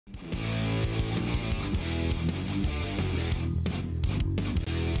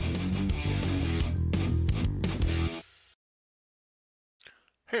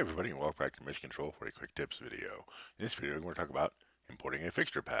Hey everybody, and welcome back to Mission Control for a quick tips video. In this video, we're going to talk about importing a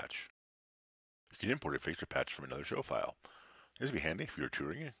fixture patch. You can import a fixture patch from another show file. This would be handy if you're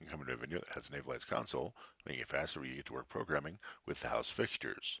touring and can come into a venue that has an Avolites console, making it faster when you get to work programming with the house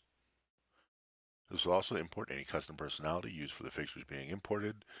fixtures. This will also import any custom personality used for the fixtures being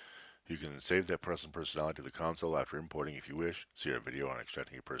imported. You can save that custom personality to the console after importing if you wish. See our video on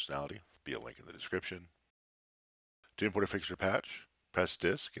extracting a personality. There'll be a link in the description. To import a fixture patch, press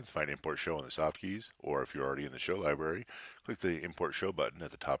Disk and find Import Show on the soft keys, or if you're already in the show library, click the Import Show button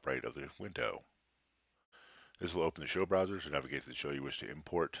at the top right of the window. This will open the show browser to navigate to the show you wish to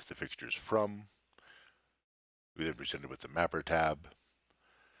import the fixtures from. We then presented with the Mapper tab.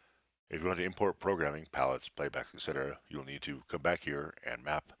 If you want to import programming, palettes, playbacks, etc., you'll need to come back here and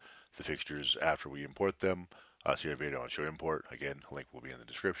map the fixtures after we import them. See our video on Show Import. Again, link will be in the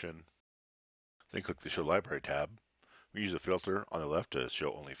description. Then click the Show Library tab. We use the filter on the left to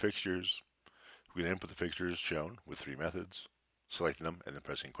show only fixtures. We can input the fixtures shown with three methods: selecting them and then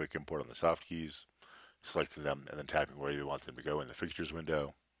pressing Quick Import on the soft keys, selecting them and then tapping where you want them to go in the fixtures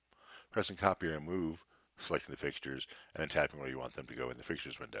window, pressing Copy and Move, selecting the fixtures, and then tapping where you want them to go in the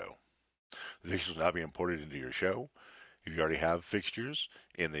fixtures window. The fixtures will now be imported into your show. If you already have fixtures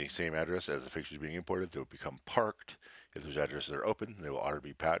in the same address as the fixtures being imported, they will become parked. If those addresses are open, they will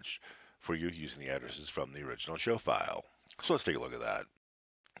already be patched for you using the addresses from the original show file. So let's take a look at that.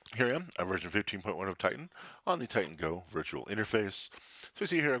 Here I am on version 15.1 of Titan on the Titan Go virtual interface. So you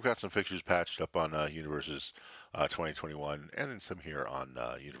see here I've got some fixtures patched up on Universes 2021 and then some here on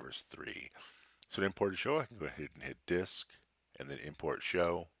Universe 3. So to import a show, I can go ahead and hit Disk and then Import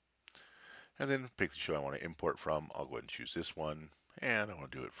Show. And then pick the show I want to import from. I'll go ahead and choose this one, and I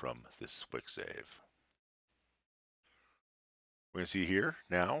want to do it from this quick save. We're going to see here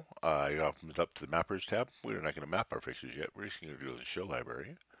now, I opened it up to the Mappers tab. We're not going to map our fixtures yet. We're just going to go to the show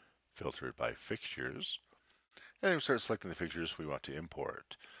library, filter it by fixtures, and then we start selecting the fixtures we want to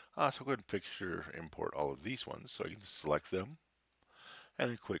import. So I'll go ahead and fixture import all of these ones. So I can select them, and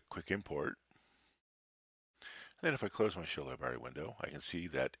then click Quick Import. And then if I close my show library window, I can see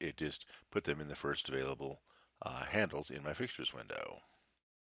that it just put them in the first available handles in my fixtures window.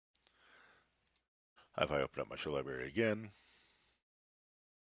 If I open up my show library again,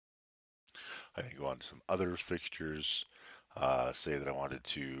 I can go on to some other fixtures. Say that I wanted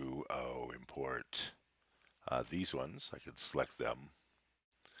to import these ones. I could select them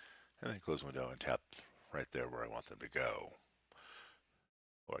and then close the window and tap right there where I want them to go.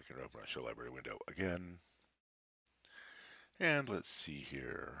 Or I can open my show library window again. And let's see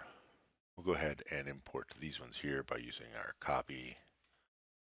here. We'll go ahead and import these ones here by using our copy,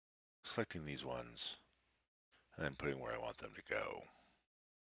 selecting these ones, and then putting where I want them to go.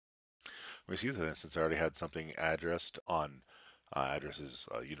 We see that since I already had something addressed on addresses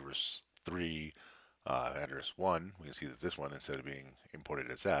Universe 3, address 1, we can see that this one, instead of being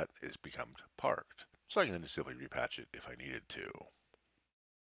imported as that, is become parked. So I can then just simply repatch it if I needed to.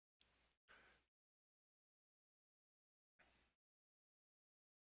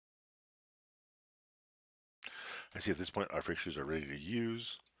 I see at this point our fixtures are ready to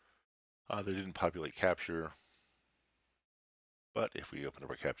use. They didn't populate capture, but if we open up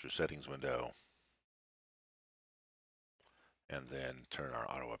our capture settings window and then turn our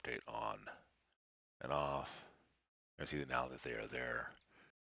auto update on and off, I see that now that they are there.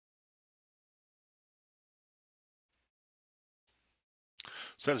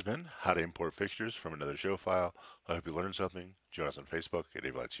 So that has been how to import fixtures from another show file. I hope you learned something. Join us on Facebook at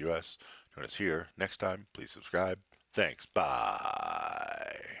Avolites US. Join us here next time. Please subscribe. Thanks.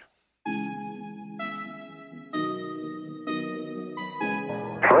 Bye.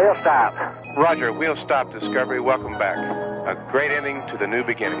 We'll stop. Roger, we'll stop Discovery. Welcome back. A great ending to the new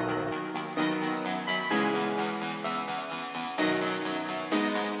beginning.